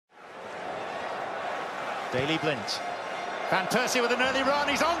Daley Blint. Van Persie with an early run.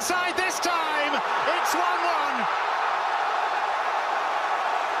 He's onside this time. It's 1-1.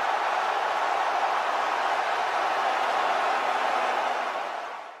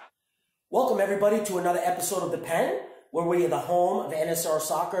 Welcome everybody to another episode of The Pen, where we are the home of NSR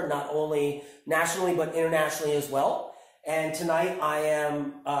soccer, not only nationally but internationally as well. And tonight I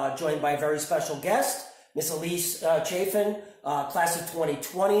am joined by a very special guest, Miss Elise Chaffin, class of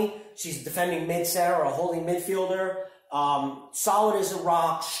 2020. She's a defending mid-center, or a holding midfielder. Solid as a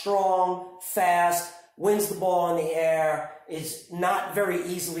rock, strong, fast, wins the ball in the air, is not very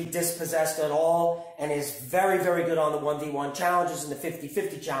easily dispossessed at all, and is very, very good on the 1v1 challenges and the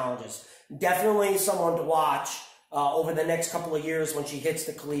 50-50 challenges. Definitely someone to watch over the next couple of years when she hits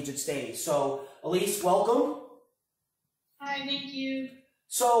the collegiate stage. So, Elise, welcome. Hi, thank you.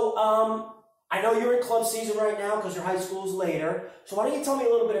 So, I know you're in club season right now because your high school is later. So why don't you tell me a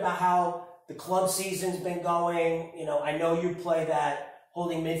little bit about how the club season's been going? You know, I know you play that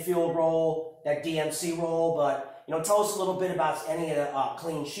holding midfield role, that DMC role, but, you know, tell us a little bit about any of the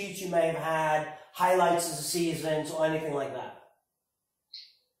clean sheets you may have had, highlights of the seasons, or anything like that.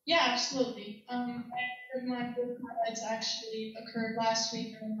 Yeah, absolutely. My first highlights actually occurred last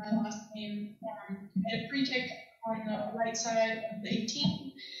week in my last game. I had a free kick on the right side of the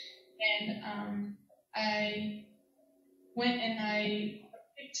 18, and I went and I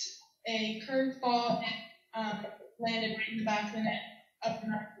picked a curved ball and landed right in the back of the net up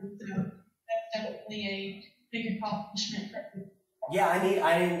and up. So that's definitely a big accomplishment for me. Yeah, I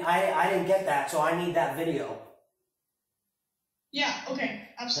didn't get that, so I need that video. Yeah, okay,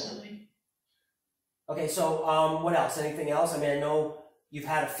 absolutely. Okay, so what else? Anything else? I mean, I know you've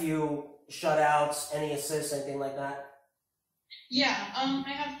had a few shutouts, any assists, anything like that? Yeah,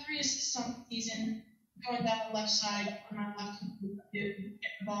 I have 3 assists on the season, going down the left side on my left to get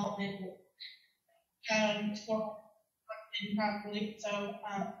the ball in, for properly. So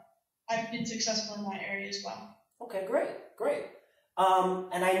I've been successful in that area as well. Okay, great.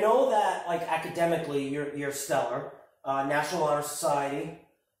 And I know that, like, academically, you're stellar. National Honor Society,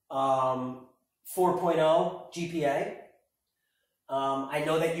 4.0 GPA. I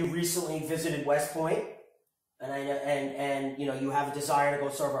know that you recently visited West Point, and and you know, you have a desire to go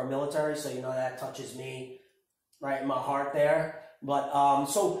serve our military, so you know that touches me right in my heart there. But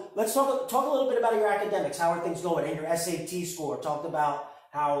so let's talk a little bit about your academics. How are things going? And your SAT score. Talk about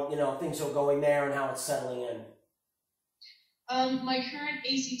how, you know, things are going there and how it's settling in. My current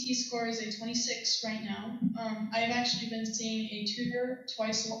ACT score is a 26 right now. I've actually been seeing a tutor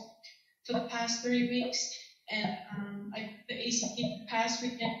twice a week for the past 3 weeks, and the ACT the past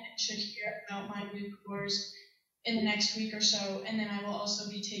weekend, and should hear about my new scores in the next week or so, and then I will also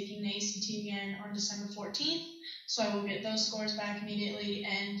be taking the ACT again on December 14th, so I will get those scores back immediately,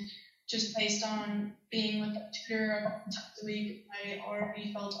 and just based on being with the tutor a couple times a week, I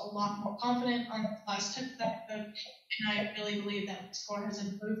already felt a lot more confident on the last test that I took, and I really believe that my score has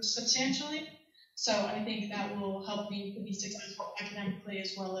improved substantially. So I think that will help me to be successful academically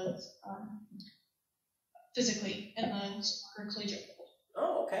as well as physically in the soccer collegiate world.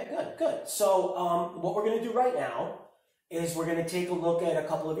 Oh, okay, good. So what we're going to do right now is we're going to take a look at a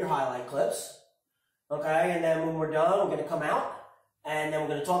couple of your highlight clips, okay? And then when we're done, we're going to come out, and then we're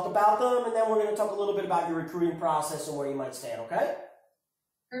going to talk about them, and then we're going to talk a little bit about your recruiting process and where you might stand, okay?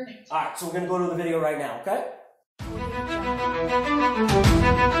 Perfect. All right, so we're going to go to the video right now, okay?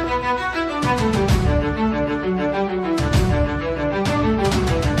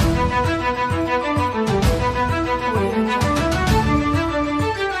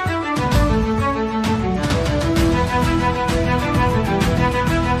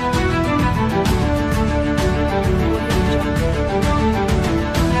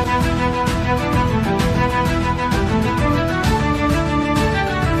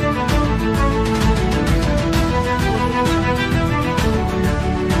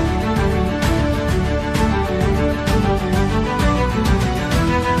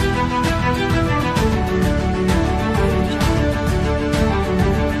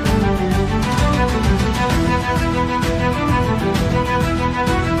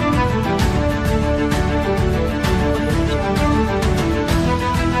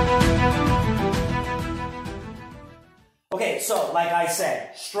 Okay, so like I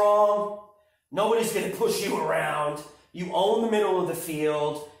said, strong, nobody's going to push you around, you own the middle of the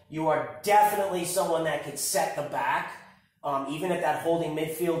field, you are definitely someone that can set the back, even at that holding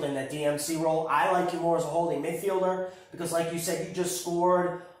midfield and that DMC role. I like you more as a holding midfielder because, like you said, you just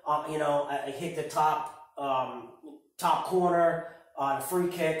scored, you know, hit the top corner on a free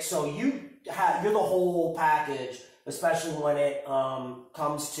kick, so you're the whole package, especially when it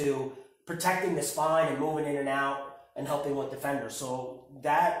comes to protecting the spine and moving in and out and helping with defenders. So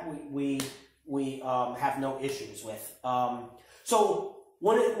that we have no issues with. So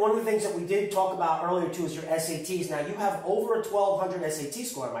one of the things that we did talk about earlier too is your SATs. Now you have over a 1200 SAT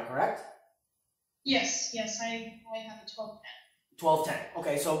score, am I correct? Yes, I have a 1210. 1210.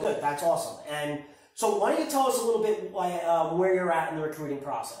 Okay, so good. That's awesome. And so why don't you tell us a little bit where you're at in the recruiting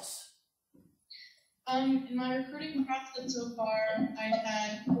process? In my recruiting process so far, I've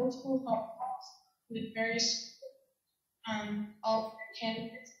had multiple phone calls with various all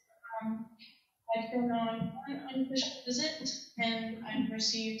candidates. I've gone on one unofficial visit, and I've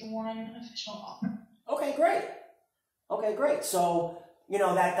received one official offer. Okay, great. Okay, great. So,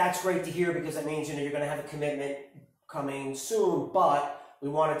 that's great to hear, because that means, you're going to have a commitment coming soon, but we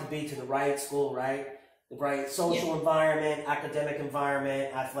want it to be to the right school, right? The right social environment, academic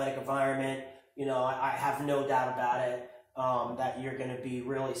environment, athletic environment. I have no doubt about it, that you're going to be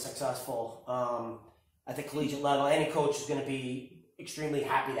really successful at the collegiate level. Any coach is going to be extremely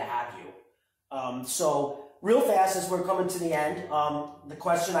happy to have you. So real fast, as we're coming to the end, the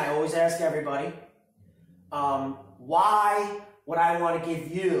question I always ask everybody, why would I want to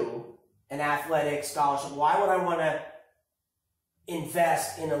give you an athletic scholarship? Why would I want to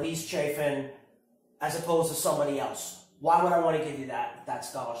invest in Elise Chaffin as opposed to somebody else? Why would I want to give you that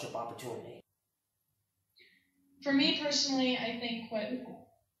scholarship opportunity? For me personally, I think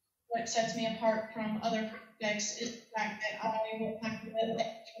what sets me apart from other prospects is the fact that I will have the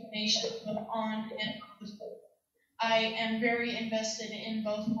determination both on and off the field. I am very invested in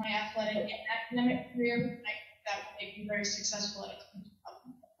both my athletic and academic career. I think that will make me very successful at a collegiate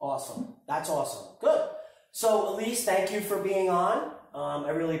level. Awesome. That's awesome. Good. So, Elise, thank you for being on. I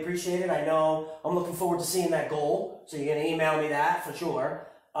really appreciate it. I know I'm looking forward to seeing that goal, so you're going to email me that for sure.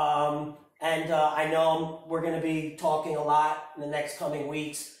 And I know we're going to be talking a lot in the next coming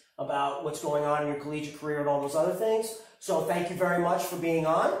weeks about what's going on in your collegiate career and all those other things. So thank you very much for being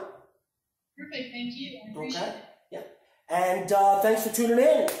on. Perfect. Thank you. I appreciate it. Yeah. And thanks for tuning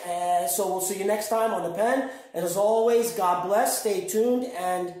in. So we'll see you next time on The Pen. And as always, God bless, stay tuned,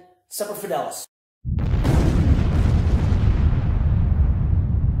 and Semper Fidelis.